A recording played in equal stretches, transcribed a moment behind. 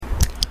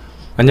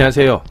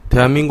안녕하세요.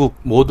 대한민국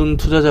모든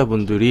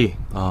투자자분들이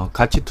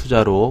가치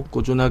투자로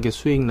꾸준하게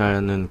수익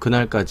나는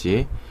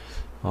그날까지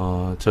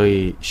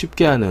저희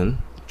쉽게 하는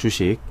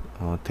주식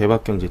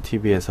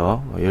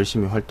대박경제TV에서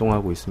열심히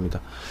활동하고 있습니다.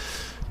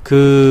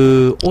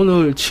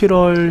 오늘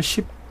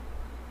 7월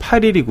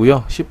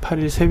 18일이고요.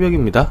 18일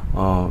새벽입니다.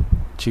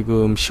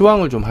 지금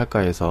시황을 좀 할까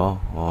해서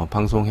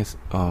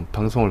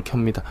방송을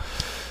켭니다.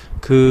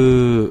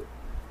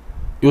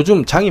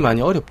 요즘 장이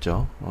많이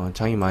어렵죠.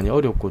 장이 많이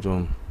어렵고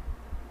좀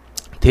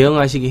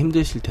대응하시기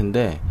힘드실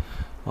텐데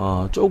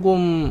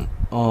조금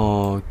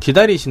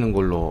기다리시는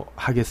걸로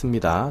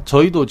하겠습니다.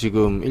 저희도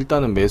지금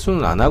일단은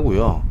매수는 안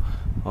하고요.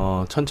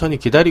 천천히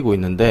기다리고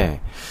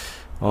있는데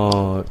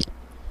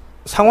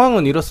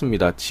상황은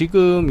이렇습니다.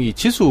 지금 이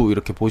지수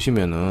이렇게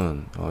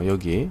보시면은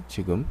여기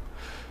지금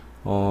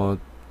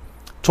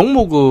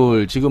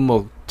종목을 지금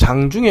뭐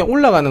장중에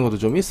올라가는 것도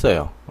좀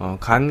있어요.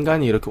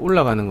 간간히 이렇게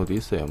올라가는 것도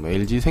있어요. 뭐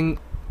LG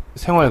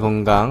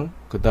생활건강,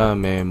 그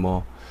다음에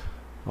뭐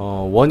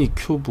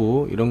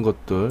원익큐브 이런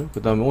것들,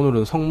 그 다음에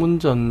오늘은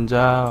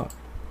성문전자,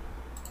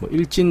 뭐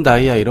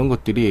일진다이아 이런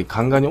것들이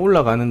간간히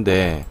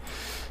올라가는데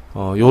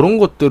요런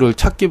것들을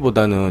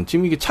찾기보다는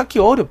지금 이게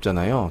찾기가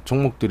어렵잖아요.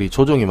 종목들이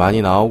조정이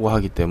많이 나오고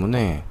하기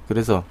때문에.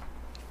 그래서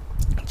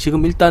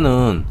지금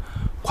일단은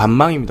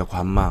관망입니다.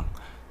 관망.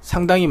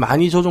 상당히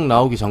많이 조정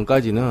나오기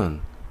전까지는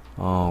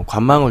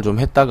관망을 좀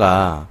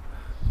했다가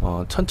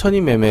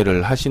천천히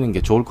매매를 하시는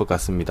게 좋을 것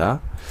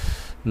같습니다.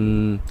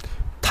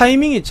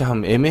 타이밍이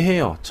참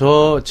애매해요.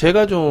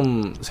 제가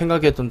좀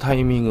생각했던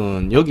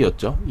타이밍은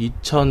여기였죠.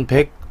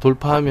 2100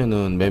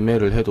 돌파하면은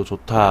매매를 해도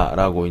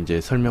좋다라고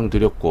이제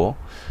설명드렸고,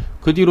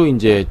 그 뒤로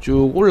이제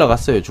쭉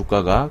올라갔어요,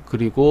 주가가.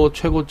 그리고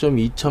최고점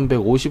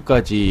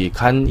 2150까지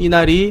간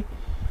이날이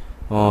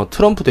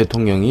트럼프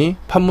대통령이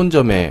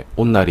판문점에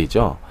온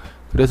날이죠.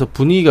 그래서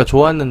분위기가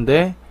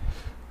좋았는데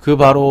그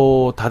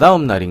바로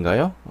다다음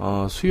날인가요?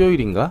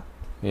 수요일인가?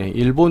 예,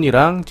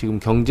 일본이랑 지금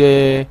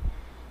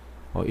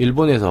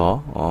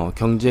일본에서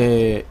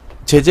경제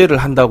제재를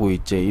한다고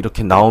이제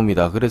이렇게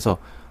나옵니다. 그래서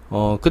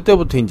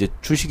그때부터 이제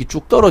주식이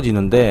쭉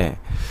떨어지는데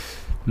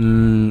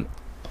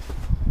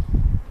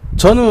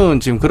저는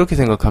지금 그렇게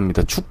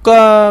생각합니다.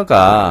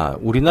 주가가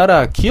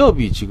우리나라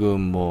기업이 지금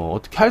뭐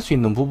어떻게 할 수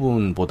있는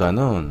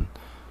부분보다는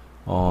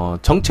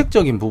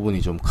정책적인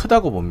부분이 좀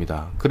크다고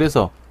봅니다.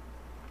 그래서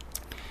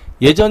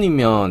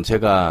예전이면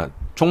제가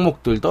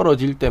종목들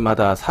떨어질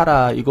때마다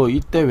사라, 이거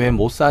이때 왜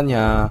못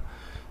사냐,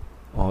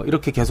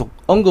 이렇게 계속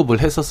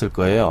언급을 했었을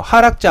거예요.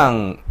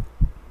 하락장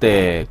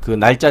때, 그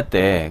날짜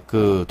때,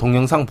 그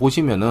동영상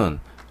보시면은,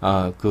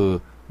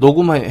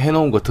 녹음해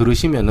놓은 거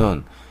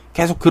들으시면은,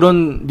 계속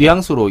그런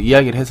뉘앙스로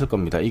이야기를 했을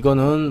겁니다.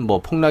 이거는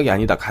뭐 폭락이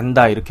아니다,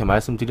 간다, 이렇게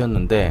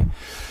말씀드렸는데,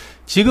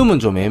 지금은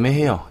좀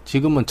애매해요.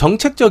 지금은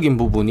정책적인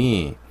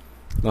부분이,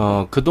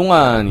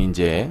 그동안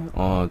이제,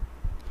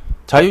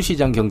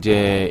 자유시장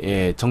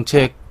경제의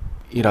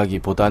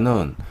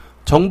정책이라기보다는,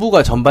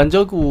 정부가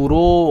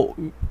전반적으로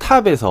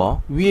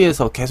탑에서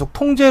위에서 계속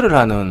통제를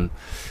하는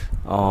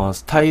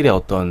스타일의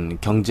어떤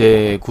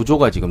경제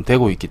구조가 지금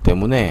되고 있기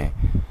때문에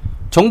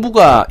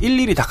정부가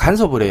일일이 다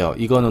간섭을 해요.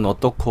 이거는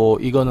어떻고,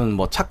 이거는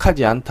뭐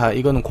착하지 않다,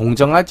 이거는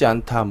공정하지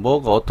않다,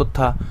 뭐가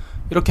어떻다,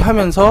 이렇게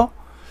하면서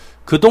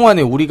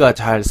그동안에 우리가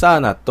잘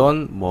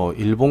쌓아놨던 뭐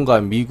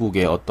일본과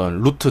미국의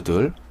어떤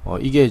루트들,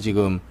 이게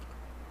지금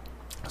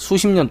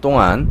수십 년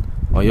동안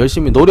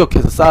열심히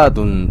노력해서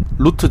쌓아둔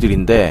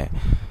루트들인데,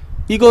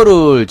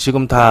 이거를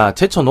지금 다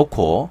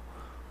제쳐놓고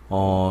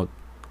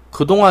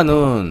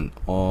그동안은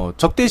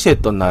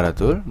적대시했던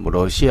나라들, 뭐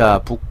러시아,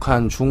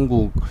 북한,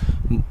 중국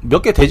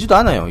몇 개 되지도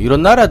않아요.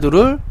 이런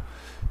나라들을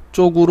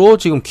쪽으로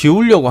지금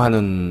기울려고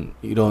하는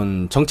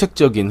이런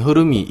정책적인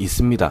흐름이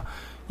있습니다.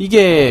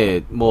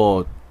 이게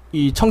뭐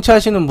이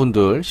청취하시는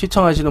분들,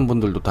 시청하시는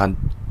분들도 다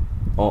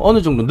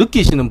어느 정도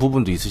느끼시는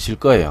부분도 있으실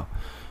거예요.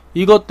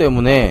 이것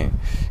때문에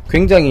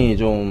굉장히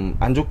좀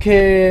안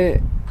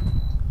좋게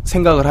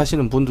생각을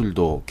하시는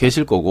분들도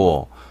계실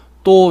거고,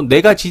 또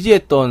내가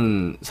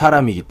지지했던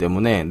사람이기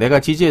때문에, 내가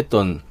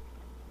지지했던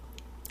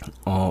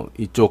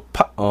이쪽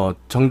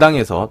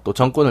정당에서 또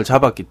정권을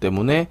잡았기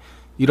때문에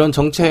이런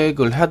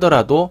정책을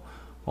하더라도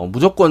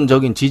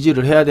무조건적인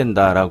지지를 해야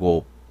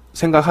된다라고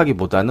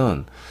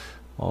생각하기보다는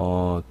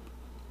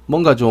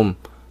뭔가 좀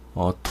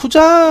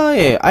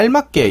투자에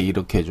알맞게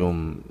이렇게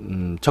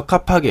좀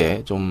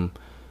적합하게 좀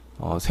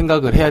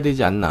생각을 해야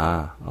되지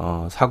않나,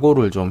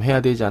 사고를 좀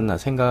해야 되지 않나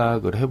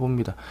생각을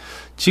해봅니다.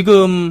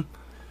 지금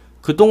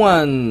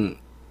그동안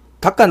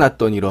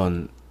닦아놨던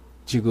이런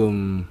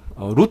지금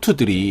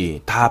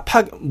루트들이 다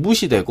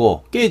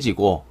무시되고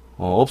깨지고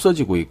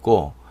없어지고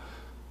있고,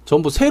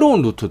 전부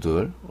새로운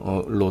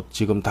루트들로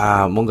지금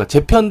다 뭔가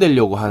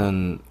재편되려고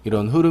하는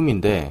이런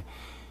흐름인데,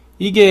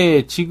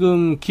 이게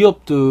지금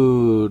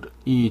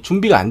기업들이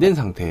준비가 안 된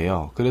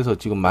상태예요. 그래서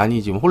지금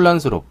많이 지금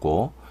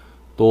혼란스럽고,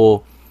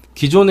 또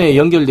기존에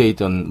연결되어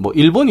있던 뭐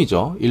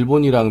일본이죠.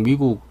 일본이랑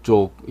미국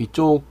쪽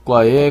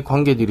이쪽과의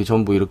관계들이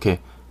전부 이렇게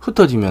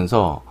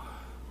흩어지면서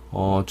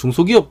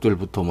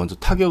중소기업들부터 먼저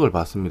타격을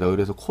받습니다.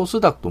 그래서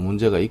코스닥도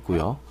문제가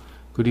있고요.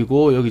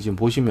 그리고 여기 지금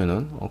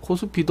보시면은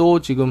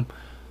코스피도 지금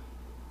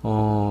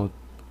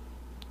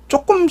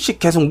조금씩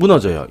계속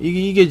무너져요.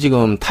 이게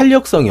지금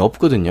탄력성이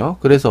없거든요.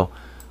 그래서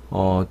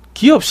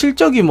기업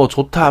실적이 뭐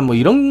좋다 뭐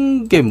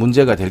이런 게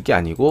문제가 될 게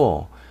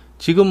아니고,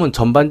 지금은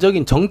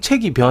전반적인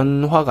정책이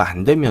변화가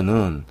안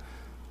되면은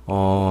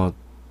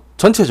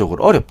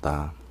전체적으로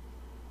어렵다.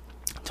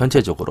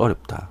 전체적으로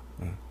어렵다.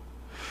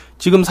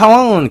 지금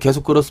상황은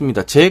계속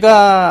그렇습니다.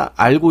 제가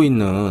알고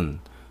있는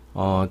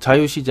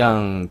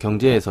자유시장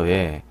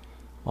경제에서의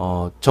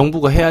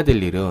정부가 해야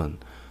될 일은,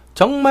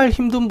 정말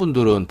힘든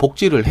분들은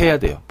복지를 해야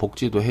돼요.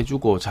 복지도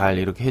해주고 잘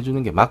이렇게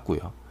해주는 게 맞고요.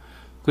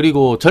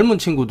 그리고 젊은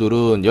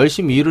친구들은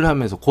열심히 일을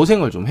하면서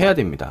고생을 좀 해야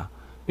됩니다.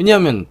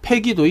 왜냐하면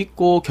패기도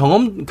있고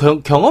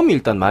경험이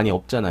일단 많이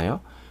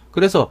없잖아요.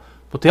 그래서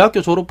뭐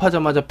대학교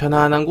졸업하자마자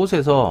편안한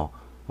곳에서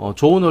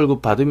좋은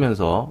월급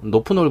받으면서,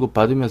 높은 월급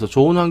받으면서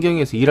좋은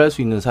환경에서 일할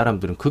수 있는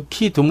사람들은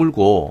극히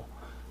드물고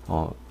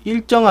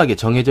일정하게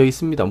정해져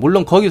있습니다.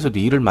 물론 거기서도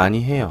일을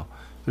많이 해요.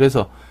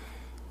 그래서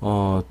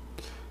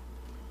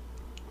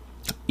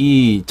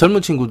이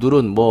젊은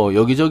친구들은 뭐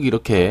여기저기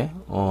이렇게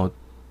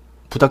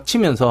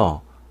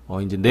부닥치면서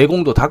이제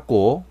내공도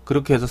닦고,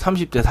 그렇게 해서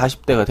 30대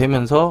 40대가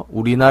되면서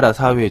우리나라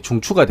사회의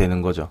중추가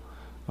되는 거죠.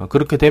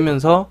 그렇게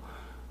되면서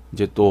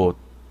이제 또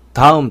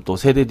다음 또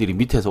세대들이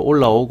밑에서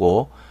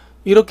올라오고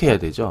이렇게 해야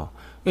되죠.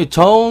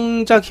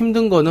 정작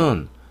힘든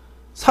거는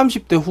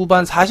 30대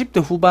후반,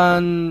 40대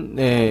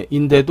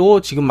후반인데도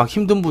지금 막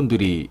힘든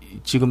분들이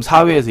지금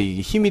사회에서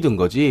이게 힘이 든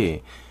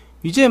거지,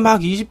 이제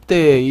막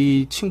 20대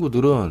이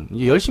친구들은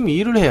이제 열심히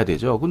일을 해야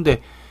되죠.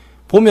 근데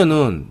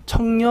보면은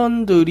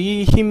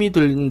청년들이 힘이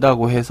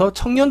든다고 해서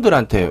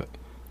청년들한테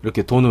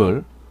이렇게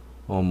돈을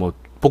뭐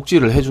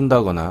복지를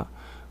해준다거나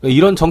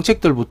이런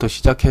정책들부터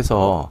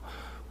시작해서,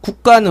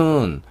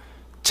 국가는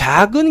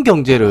작은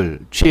경제를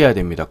취해야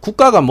됩니다.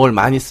 국가가 뭘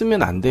많이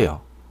쓰면 안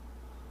돼요.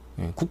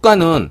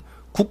 국가는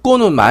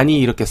국고는 많이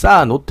이렇게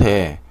쌓아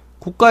놓되,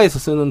 국가에서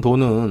쓰는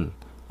돈은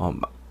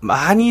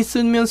많이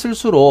쓰면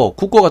쓸수록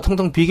국고가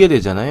텅텅 비게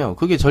되잖아요.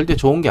 그게 절대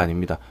좋은 게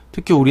아닙니다.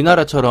 특히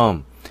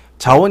우리나라처럼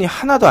자원이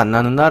하나도 안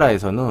나는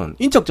나라에서는,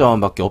 인적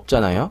자원밖에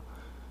없잖아요.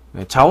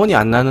 자원이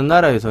안 나는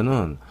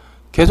나라에서는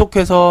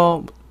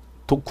계속해서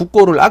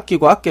국고를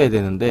아껴야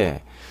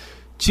되는데,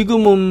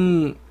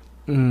 지금은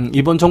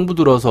이번 정부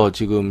들어서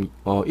지금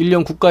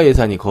 1년 국가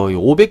예산이 거의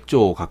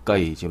 500조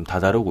가까이 지금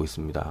다다르고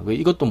있습니다.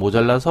 이것도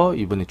모자라서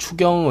이번에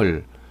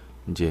추경을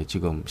이제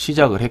지금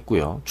시작을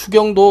했고요.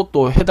 추경도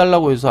또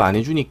해달라고 해서 안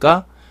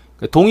해주니까,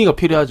 동의가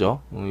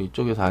필요하죠.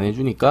 이쪽에서 안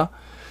해주니까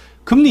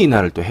금리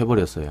인하를 또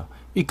해버렸어요.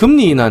 이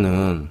금리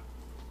인하는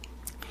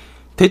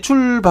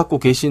대출 받고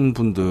계신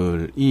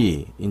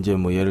분들이 이제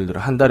뭐 예를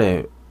들어 한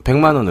달에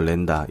 100만 원을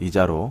낸다,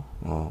 이자로,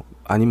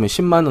 아니면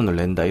 10만 원을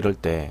낸다, 이럴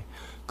때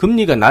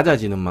금리가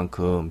낮아지는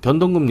만큼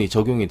변동금리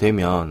적용이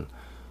되면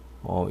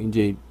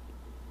이제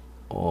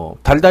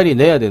달달이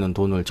내야 되는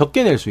돈을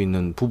적게 낼 수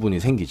있는 부분이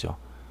생기죠.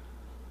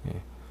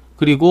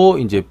 그리고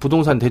이제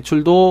부동산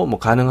대출도 뭐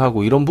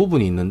가능하고 이런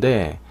부분이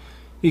있는데,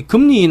 이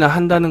금리 인하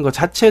한다는 것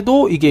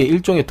자체도 이게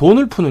일종의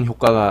돈을 푸는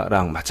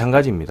효과랑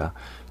마찬가지입니다.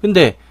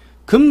 근데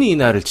금리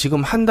인하를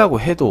지금 한다고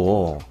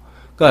해도,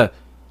 그러니까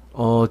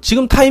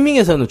지금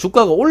타이밍에서는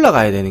주가가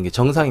올라가야 되는 게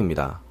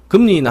정상입니다.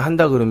 금리 인하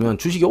한다 그러면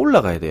주식이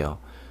올라가야 돼요.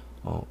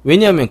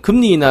 왜냐하면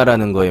금리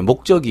인하라는 거의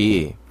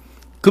목적이,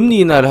 금리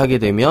인하를 하게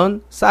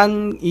되면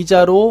싼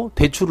이자로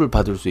대출을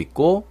받을 수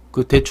있고,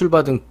 그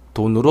대출받은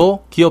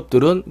돈으로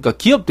그러니까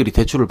기업들이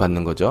대출을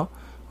받는 거죠.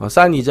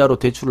 싼 이자로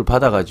대출을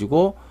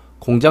받아가지고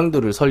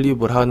공장들을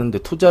설립을 하는데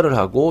투자를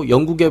하고,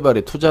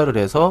 연구개발에 투자를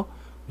해서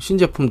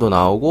신제품도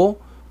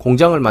나오고,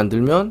 공장을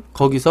만들면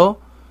거기서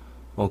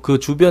그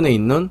주변에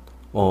있는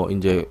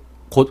이제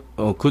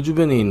그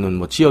주변에 있는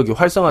뭐 지역이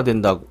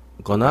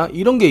활성화된다거나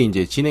이런 게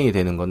이제 진행이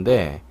되는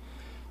건데,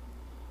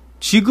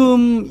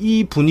 지금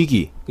이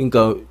분위기,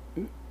 그러니까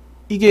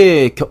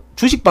이게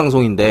주식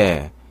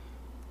방송인데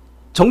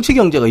정치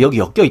경제가 여기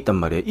엮여 있단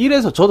말이에요.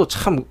 이래서 저도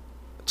참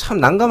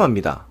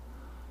난감합니다.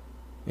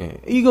 예,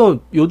 이거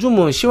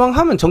요즘은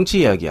시황하면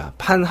정치 이야기야.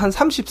 한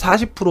 30,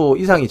 40%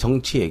 이상이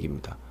정치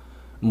얘기입니다.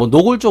 뭐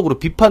노골적으로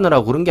비판을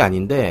하고 그런 게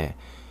아닌데,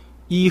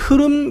 이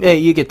흐름에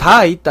이게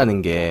닿아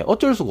있다는 게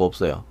어쩔 수가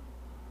없어요.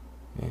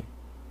 예.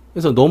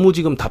 그래서 너무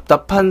지금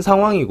답답한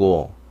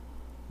상황이고,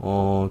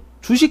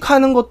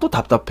 주식하는 것도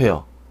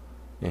답답해요.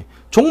 예.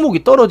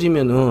 종목이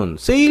떨어지면은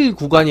세일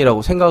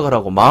구간이라고 생각을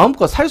하고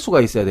마음껏 살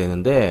수가 있어야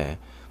되는데,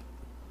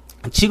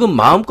 지금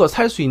마음껏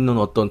살 수 있는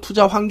어떤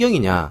투자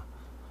환경이냐,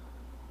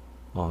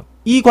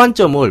 이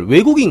관점을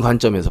외국인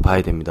관점에서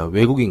봐야 됩니다.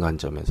 외국인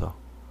관점에서.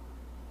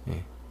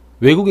 예.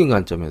 외국인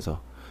관점에서.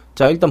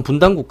 자, 일단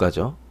분단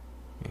국가죠.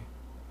 예.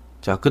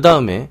 자, 그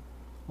다음에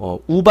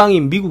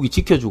우방인 미국이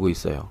지켜주고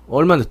있어요.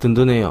 얼마나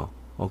든든해요.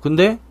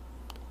 근데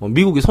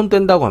미국이 손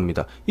뗀다고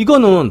합니다.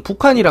 이거는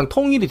북한이랑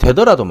통일이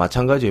되더라도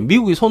마찬가지예요.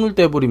 미국이 손을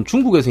떼버리면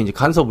중국에서 이제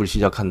간섭을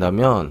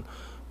시작한다면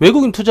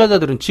외국인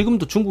투자자들은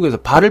지금도 중국에서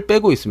발을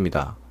빼고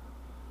있습니다.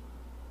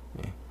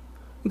 예.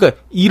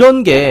 그러니까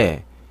이런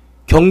게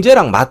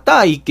경제랑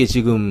맞닿아 있게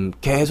지금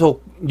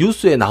계속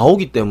뉴스에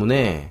나오기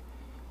때문에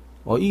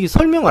이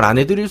설명을 안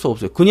해드릴 수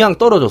없어요. 그냥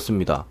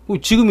떨어졌습니다.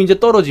 지금 이제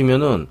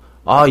떨어지면은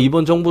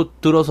이번 정부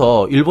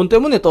들어서 일본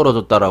때문에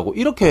떨어졌다라고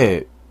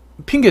이렇게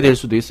핑계 댈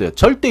수도 있어요.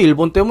 절대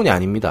일본 때문이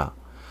아닙니다.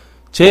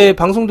 제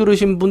방송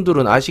들으신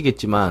분들은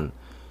아시겠지만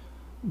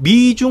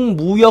미중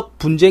무역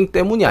분쟁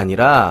때문이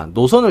아니라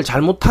노선을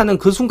잘못하는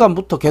그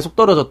순간부터 계속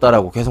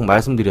떨어졌다라고 계속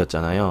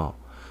말씀드렸잖아요.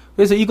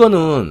 그래서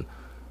이거는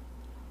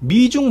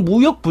미중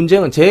무역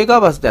분쟁은 제가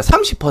봤을 때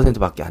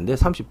 30%밖에 안 돼요.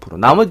 30%.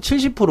 나머지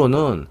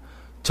 70%는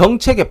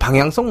정책의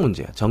방향성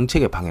문제야.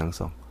 정책의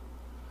방향성.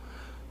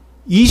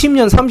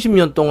 20년,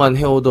 30년 동안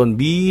해오던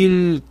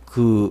미일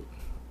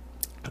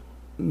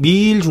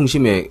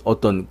중심의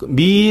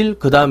미일,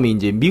 그 다음에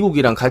이제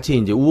미국이랑 같이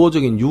이제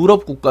우호적인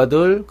유럽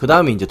국가들, 그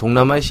다음에 이제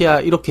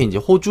동남아시아, 이렇게 이제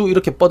호주,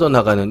 이렇게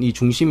뻗어나가는 이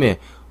중심의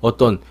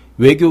어떤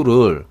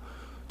외교를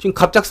지금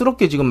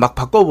갑작스럽게 지금 막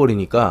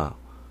바꿔버리니까,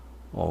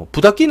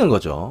 부닥기는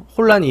거죠.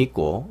 혼란이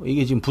있고,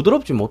 이게 지금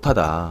부드럽지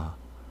못하다.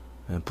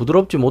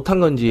 부드럽지 못한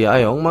건지,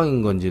 아예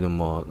엉망인 건지는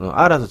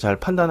알아서 잘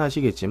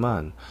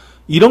판단하시겠지만,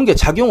 이런 게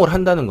작용을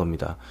한다는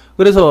겁니다.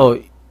 그래서,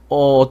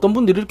 어떤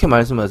분들이 이렇게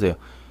말씀하세요.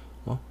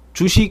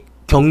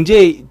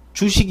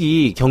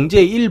 주식이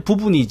경제의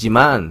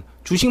일부분이지만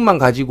주식만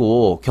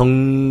가지고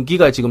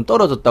경기가 지금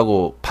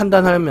떨어졌다고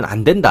판단하면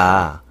안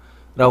된다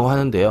라고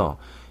하는데요.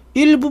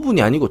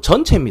 일부분이 아니고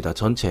전체입니다.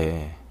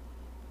 전체.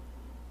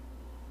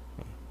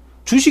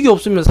 주식이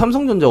없으면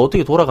삼성전자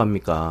어떻게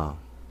돌아갑니까?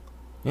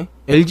 예?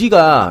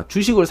 LG가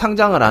주식을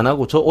상장을 안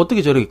하고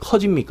어떻게 저렇게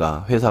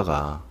커집니까?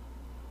 회사가.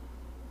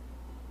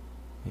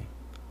 예.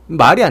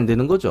 말이 안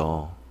되는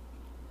거죠.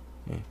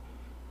 예.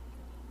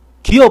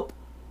 기업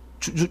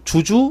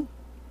주주,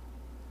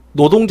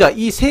 노동자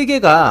이 세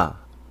개가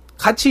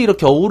같이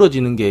이렇게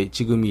어우러지는 게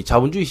지금 이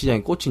자본주의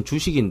시장에 꽂힌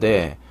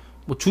주식인데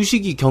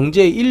주식이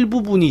경제의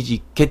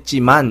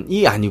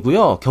일부분이겠지만이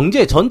아니고요.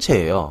 경제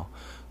전체예요.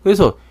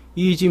 그래서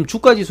이 지금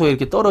주가지수가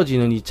이렇게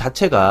떨어지는 이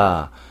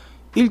자체가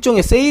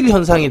일종의 세일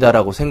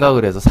현상이다라고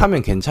생각을 해서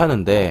사면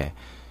괜찮은데,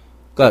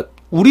 그러니까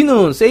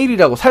우리는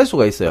세일이라고 살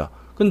수가 있어요.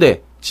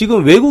 근데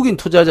지금 외국인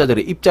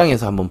투자자들의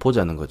입장에서 한번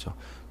보자는 거죠.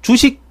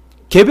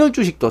 개별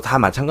주식도 다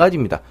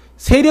마찬가지입니다.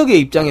 세력의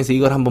입장에서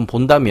이걸 한번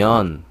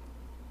본다면,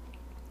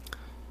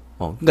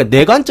 그러니까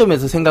내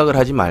관점에서 생각을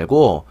하지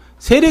말고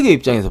세력의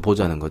입장에서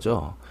보자는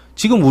거죠.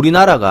 지금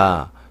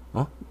우리나라가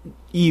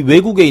이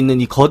외국에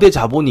있는 이 거대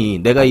자본이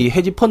내가 이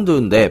헤지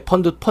펀드인데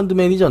펀드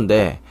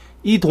매니저인데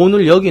이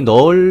돈을 여기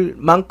넣을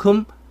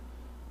만큼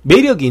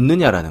매력이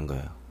있느냐라는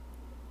거예요.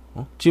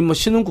 지금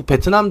신흥국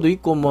베트남도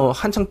있고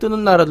한창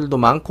뜨는 나라들도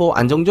많고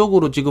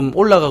안정적으로 지금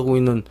올라가고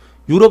있는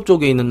유럽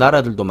쪽에 있는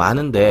나라들도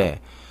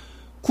많은데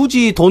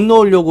굳이 돈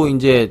넣으려고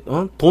이제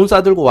돈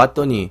싸들고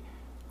왔더니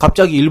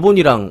갑자기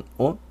일본이랑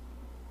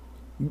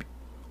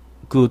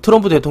그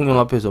트럼프 대통령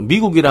앞에서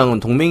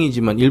미국이랑은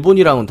동맹이지만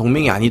일본이랑은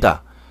동맹이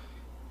아니다.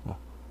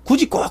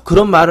 굳이 꼭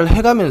그런 말을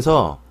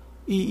해가면서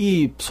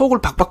이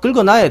속을 박박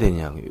긁어놔야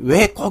되냐.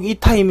 왜 꼭 이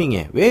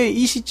타이밍에, 왜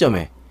이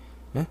시점에,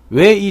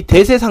 왜 이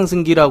대세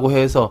상승기라고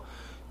해서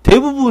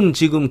대부분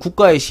지금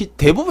국가의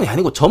대부분이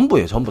아니고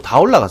전부예요. 전부 다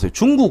올라갔어요.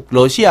 중국,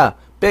 러시아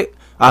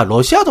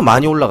러시아도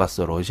많이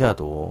올라갔어.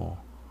 러시아도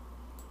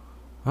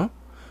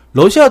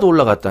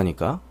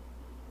올라갔다니까.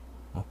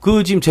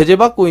 그 지금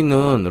제재받고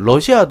있는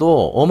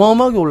러시아도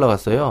어마어마하게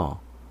올라갔어요.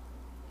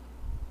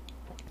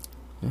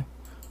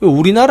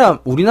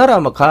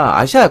 우리나라가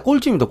아시아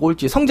꼴찌입니다.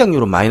 꼴찌.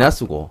 성장률은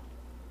마이너스고.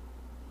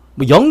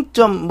 0.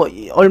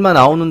 얼마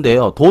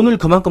나오는데요. 돈을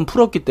그만큼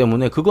풀었기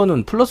때문에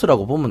그거는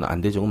플러스라고 보면 안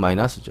되죠.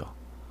 마이너스죠.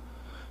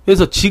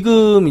 그래서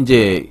지금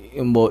이제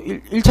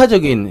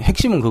 1차적인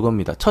핵심은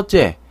그겁니다.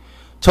 첫째,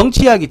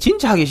 정치 이야기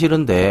진짜 하기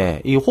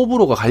싫은데 이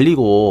호불호가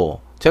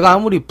갈리고 제가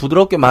아무리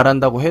부드럽게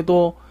말한다고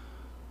해도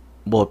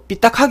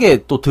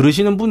삐딱하게 또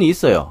들으시는 분이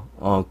있어요.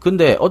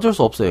 근데 어쩔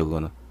수 없어요.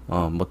 그거는.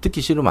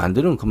 듣기 싫으면 안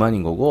들으면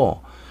그만인 거고,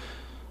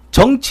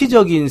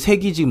 정치적인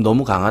색이 지금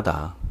너무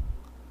강하다.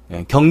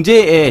 예,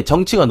 경제에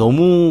정치가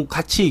너무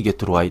같이 이게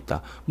들어와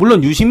있다.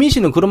 물론 유시민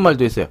씨는 그런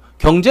말도 했어요.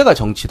 경제가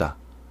정치다.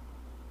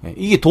 예,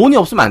 이게 돈이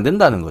없으면 안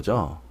된다는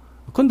거죠.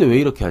 근데 왜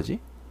이렇게 하지?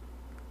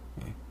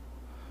 예.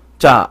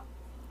 자,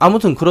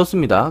 아무튼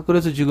그렇습니다.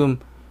 그래서 지금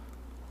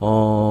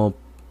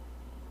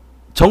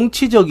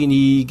정치적인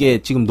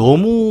이게 지금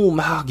너무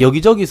막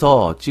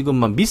여기저기서 지금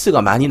막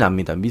미스가 많이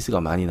납니다.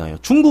 미스가 많이 나요.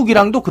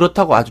 중국이랑도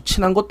그렇다고 아주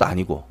친한 것도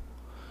아니고,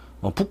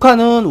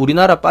 북한은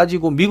우리나라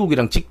빠지고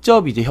미국이랑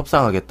직접 이제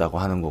협상하겠다고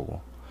하는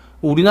거고,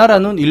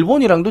 우리나라는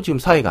일본이랑도 지금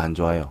사이가 안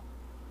좋아요.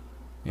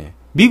 예.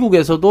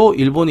 미국에서도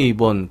일본이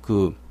이번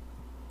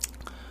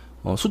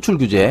수출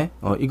규제,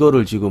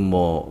 이거를 지금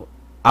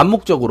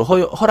암묵적으로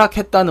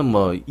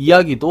허락했다는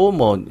이야기도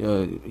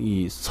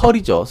이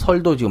설이죠.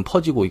 설도 지금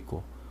퍼지고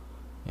있고.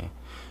 예.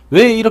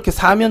 왜 이렇게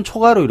사면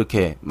초과로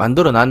이렇게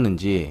만들어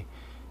놨는지,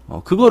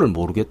 그거를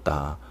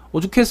모르겠다.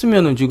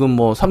 오죽했으면은 지금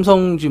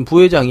삼성 지금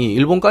부회장이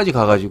일본까지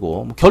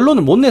가가지고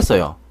결론을 못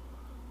냈어요.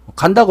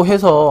 간다고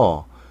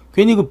해서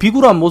괜히 그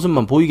비굴한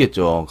모습만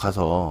보이겠죠.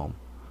 가서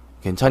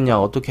괜찮냐,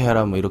 어떻게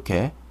해라,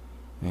 이렇게.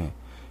 예.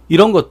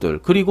 이런 것들.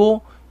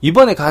 그리고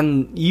이번에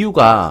간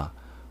이유가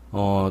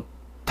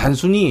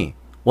단순히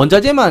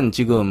원자재만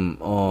지금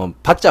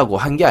받자고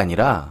한 게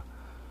아니라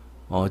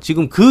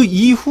지금 그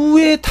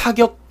이후의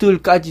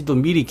타격들까지도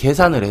미리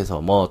계산을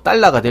해서 뭐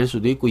달러가 될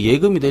수도 있고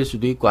예금이 될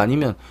수도 있고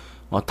아니면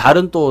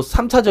다른 또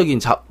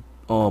 3차적인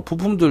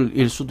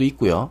부품들일 수도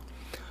있고요.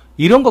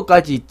 이런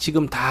것까지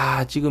지금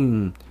다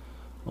지금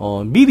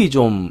미리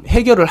좀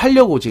해결을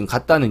하려고 지금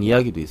갔다는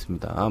이야기도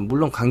있습니다.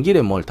 물론 간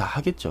길에 뭘 다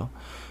하겠죠.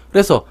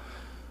 그래서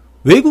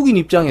외국인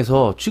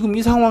입장에서 지금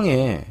이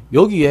상황에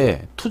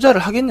여기에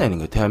투자를 하겠냐는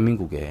거예요.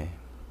 대한민국에.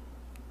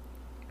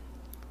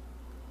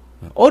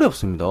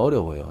 어렵습니다.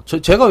 어려워요.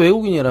 제가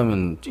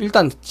외국인이라면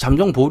일단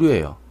잠정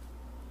보류예요.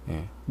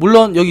 예.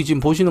 물론 여기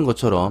지금 보시는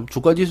것처럼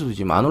주가지수도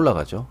지금 안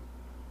올라가죠.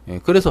 예.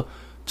 그래서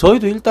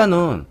저희도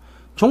일단은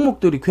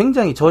종목들이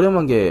굉장히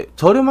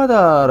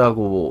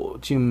저렴하다라고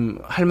지금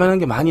할 만한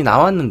게 많이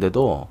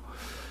나왔는데도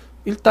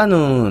일단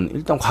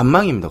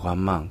관망입니다.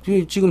 관망.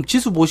 지금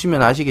지수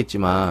보시면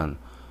아시겠지만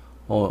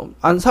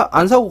안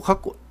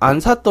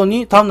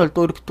샀더니 다음날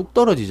또 이렇게 뚝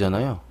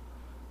떨어지잖아요.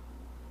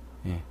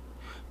 예.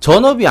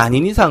 전업이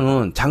아닌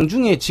이상은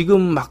장중에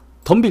지금 막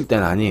덤빌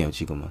때는 아니에요,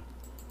 지금은.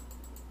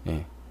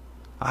 예.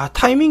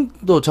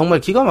 타이밍도 정말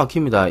기가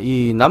막힙니다.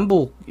 이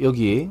남북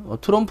여기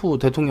트럼프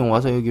대통령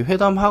와서 여기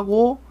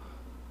회담하고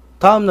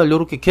다음날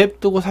요렇게 갭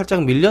뜨고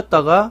살짝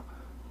밀렸다가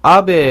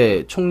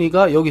아베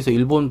총리가 여기서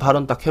일본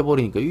발언 딱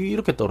해버리니까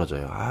이렇게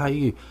떨어져요.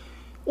 이게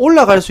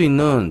올라갈 수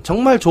있는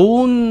정말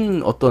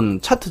좋은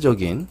어떤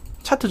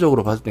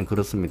차트적으로 봤을 땐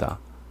그렇습니다.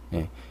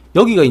 예.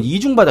 여기가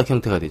이중바닥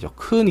형태가 되죠.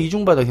 큰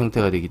이중바닥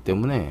형태가 되기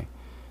때문에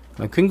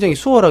굉장히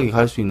수월하게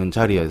갈 수 있는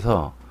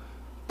자리에서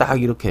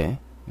딱 이렇게.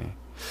 예.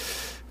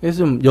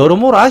 그래서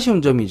여러모로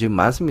아쉬운 점이 지금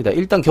많습니다.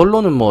 일단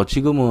결론은 뭐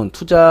지금은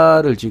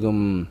투자를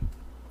지금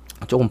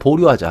조금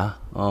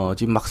보류하자.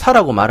 지금 막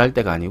사라고 말할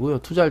때가 아니고요.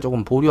 투자를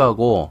조금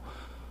보류하고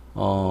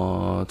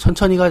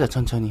천천히 가자,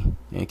 천천히.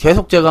 예,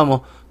 계속 제가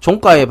뭐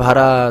종가에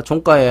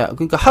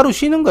그러니까 하루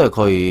쉬는 거예요,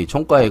 거의.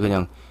 종가에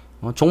그냥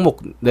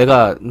종목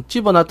내가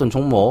집어놨던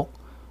종목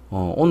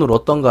오늘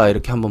어떤가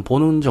이렇게 한번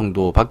보는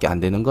정도밖에 안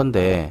되는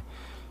건데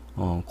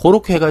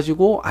그렇게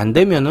해가지고 안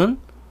되면은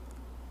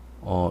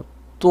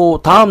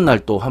또 다음날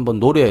또 한번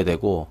노려야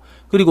되고,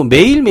 그리고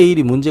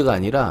매일매일이 문제가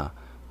아니라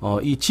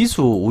이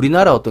지수,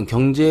 우리나라 어떤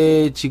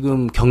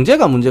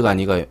경제가 문제가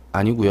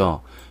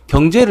아니고요.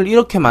 경제를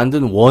이렇게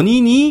만든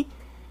원인이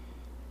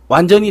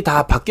완전히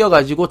다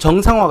바뀌어가지고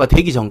정상화가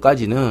되기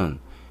전까지는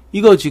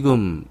이거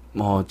지금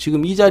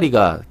이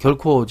자리가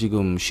결코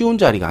지금 쉬운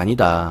자리가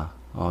아니다.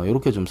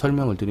 이렇게 좀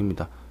설명을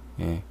드립니다.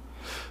 예.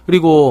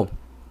 그리고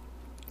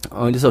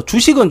그래서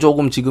주식은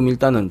조금 지금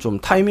일단은 좀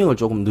타이밍을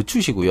조금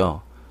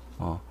늦추시고요.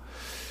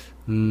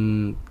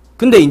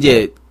 근데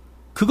이제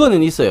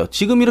그거는 있어요.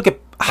 지금 이렇게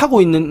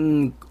하고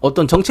있는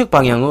어떤 정책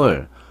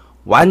방향을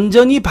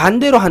완전히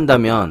반대로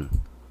한다면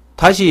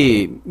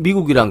다시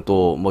미국이랑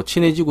또 뭐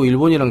친해지고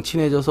일본이랑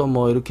친해져서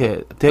뭐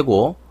이렇게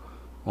되고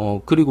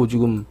그리고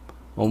지금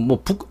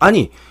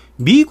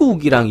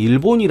미국이랑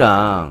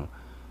일본이랑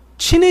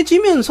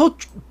친해지면서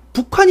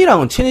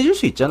북한이랑은 친해질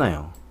수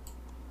있잖아요.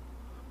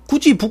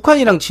 굳이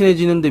북한이랑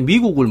친해지는데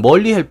미국을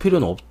멀리 할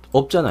필요는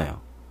없잖아요.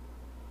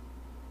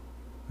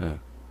 예.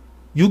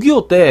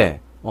 6.25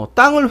 때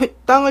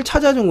땅을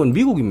찾아준 건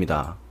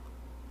미국입니다.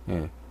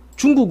 예.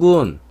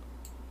 중국은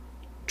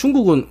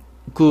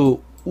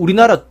그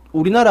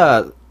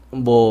우리나라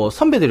뭐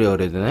선배들이라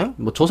그래야 되나요?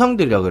 뭐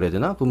조상들이라 그래야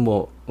되나?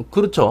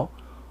 그렇죠.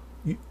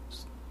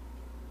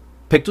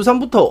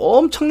 백두산부터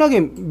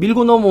엄청나게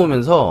밀고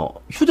넘어오면서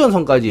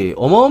휴전선까지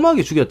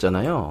어마어마하게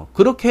죽였잖아요.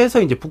 그렇게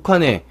해서 이제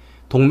북한의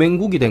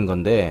동맹국이 된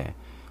건데,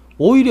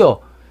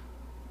 오히려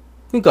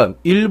그러니까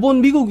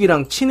일본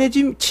미국이랑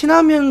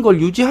친하면 걸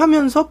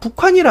유지하면서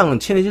북한이랑은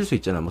친해질 수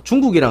있잖아요. 뭐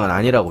중국이랑은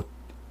아니라고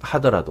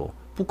하더라도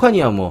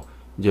북한이야 뭐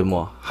이제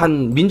뭐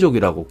한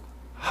민족이라고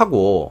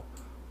하고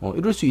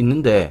이럴 수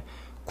있는데,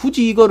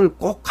 굳이 이거를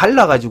꼭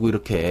갈라가지고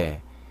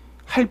이렇게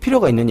할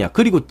필요가 있느냐.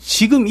 그리고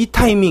지금 이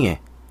타이밍에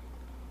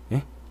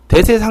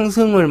대세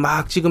상승을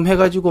막 지금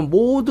해가지고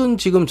모든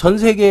지금 전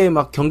세계에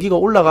막 경기가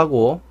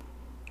올라가고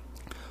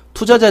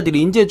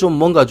투자자들이 이제 좀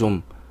뭔가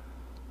좀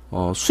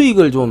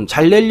수익을 좀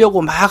잘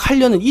내려고 막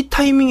하려는 이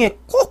타이밍에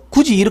꼭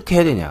굳이 이렇게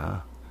해야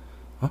되냐.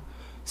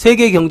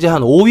 세계 경제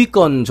한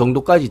 5위권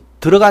정도까지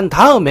들어간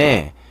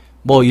다음에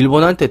뭐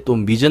일본한테 또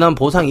미전한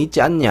보상이 있지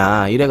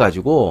않냐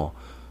이래가지고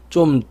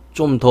좀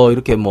더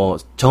이렇게 뭐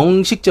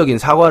정식적인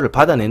사과를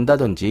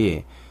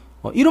받아낸다든지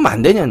이러면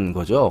안 되냐는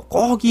거죠.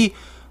 꼭 이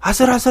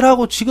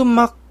아슬아슬하고 지금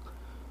막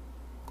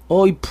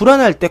이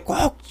불안할 때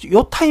꼭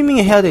요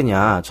타이밍에 해야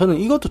되냐. 저는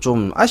이것도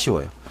좀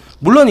아쉬워요.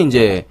 물론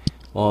이제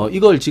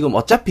이걸 지금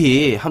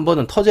어차피 한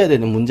번은 터져야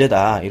되는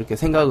문제다 이렇게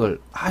생각을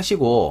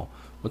하시고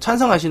뭐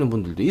찬성하시는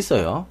분들도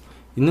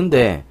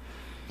있는데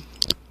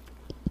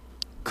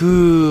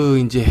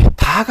이제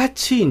다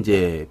같이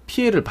이제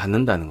피해를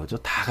받는다는 거죠.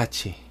 다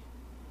같이.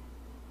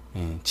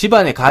 예,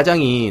 집안의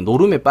가장이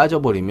노름에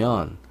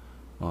빠져버리면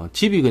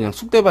집이 그냥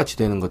쑥대밭이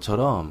되는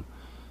것처럼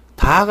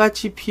다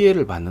같이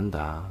피해를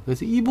받는다.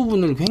 그래서 이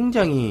부분을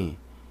굉장히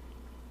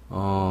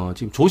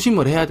지금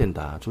조심을 해야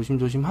된다.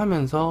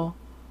 조심하면서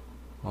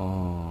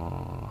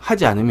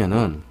하지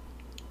않으면은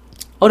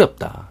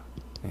어렵다.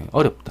 예,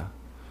 어렵다.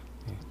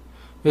 예.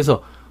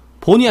 그래서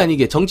본의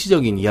아니게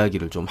정치적인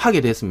이야기를 좀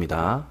하게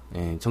됐습니다.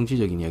 예,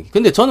 정치적인 이야기.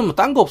 근데 저는 뭐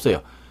딴 거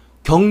없어요.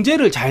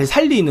 경제를 잘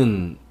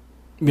살리는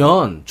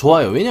면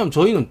좋아요. 왜냐면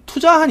저희는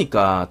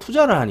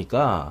투자를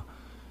하니까,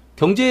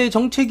 경제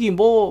정책이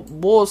뭐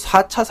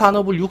 4차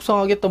산업을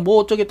육성하겠다,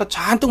 뭐 어쩌겠다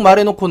잔뜩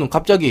말해놓고는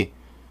갑자기,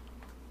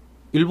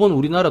 일본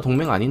우리나라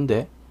동맹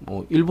아닌데?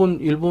 일본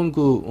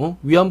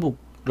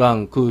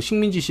위안부랑 그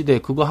식민지 시대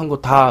그거 한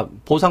거 다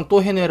보상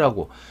또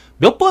해내라고.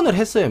 몇 번을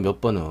했어요,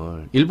 몇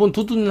번을. 일본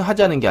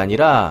두둔하자는 게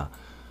아니라,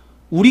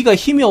 우리가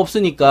힘이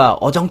없으니까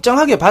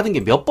어정쩡하게 받은 게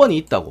몇 번이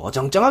있다고.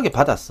 어정쩡하게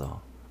받았어.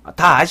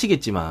 다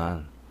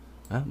아시겠지만.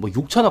 뭐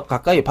 6천억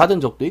가까이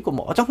받은 적도 있고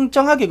뭐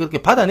어정쩡하게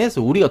그렇게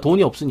받아냈어요. 우리가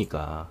돈이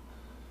없으니까.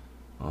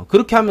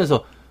 그렇게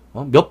하면서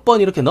몇 번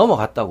이렇게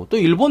넘어갔다고. 또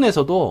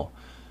일본에서도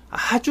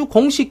아주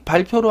공식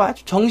발표로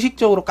아주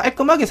정식적으로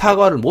깔끔하게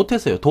사과를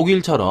못했어요.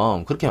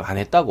 독일처럼 그렇게 안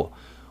했다고.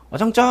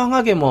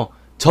 어정쩡하게 뭐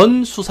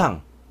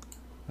전수상,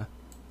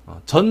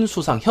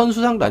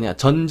 현수상도 아니야.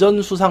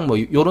 전전수상 뭐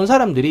요런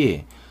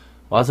사람들이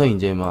와서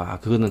이제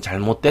막 그거는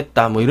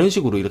잘못됐다 뭐 이런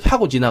식으로 이렇게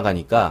하고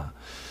지나가니까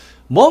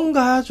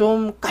뭔가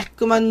좀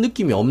깔끔한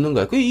느낌이 없는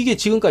거야. 이게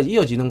지금까지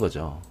이어지는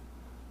거죠.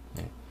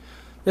 예.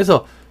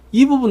 그래서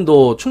이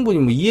부분도 충분히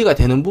뭐 이해가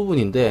되는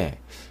부분인데,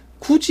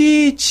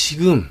 굳이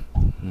지금,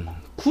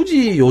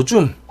 굳이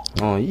요즘,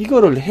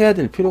 이거를 해야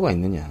될 필요가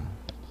있느냐.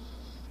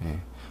 예.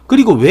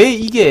 그리고 왜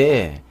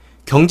이게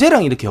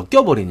경제랑 이렇게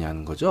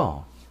엮여버리냐는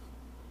거죠.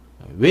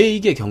 왜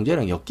이게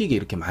경제랑 엮이게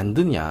이렇게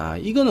만드냐.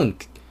 이거는,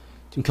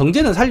 지금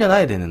경제는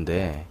살려놔야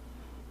되는데,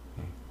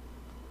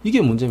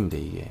 이게 문제입니다,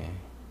 이게.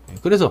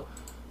 그래서,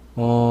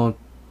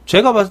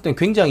 제가 봤을 땐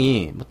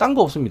굉장히, 뭐, 딴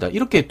거 없습니다.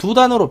 이렇게 두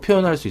단어로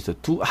표현할 수 있어요.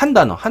 한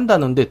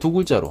단어인데 두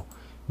글자로.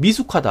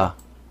 미숙하다.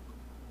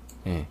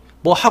 예.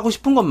 뭐, 하고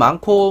싶은 건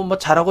많고, 뭐,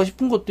 잘하고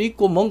싶은 것도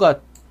있고, 뭔가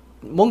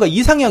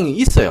이상향이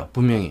있어요,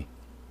 분명히.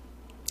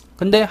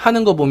 근데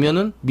하는 거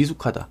보면은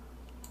미숙하다.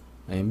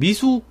 예,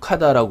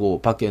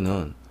 미숙하다라고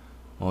밖에는,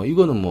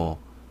 이거는 뭐,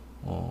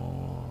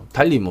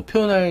 달리 뭐,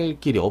 표현할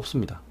길이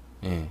없습니다.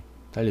 예.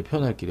 달리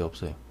표현할 길이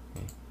없어요.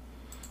 예.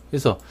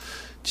 그래서,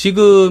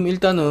 지금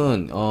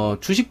일단은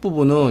주식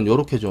부분은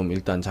요렇게 좀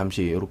일단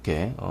잠시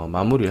요렇게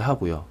마무리를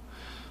하고요.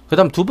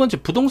 그다음 두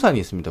번째 부동산이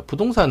있습니다.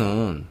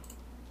 부동산은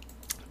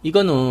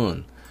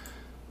이거는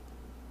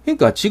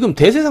그러니까 지금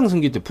대세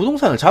상승기 때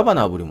부동산을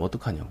잡아놔 버리면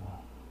어떡하냐고.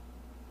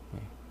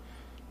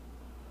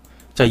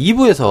 자,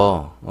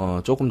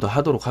 2부에서 조금 더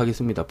하도록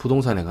하겠습니다.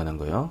 부동산에 관한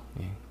거요.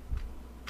 예.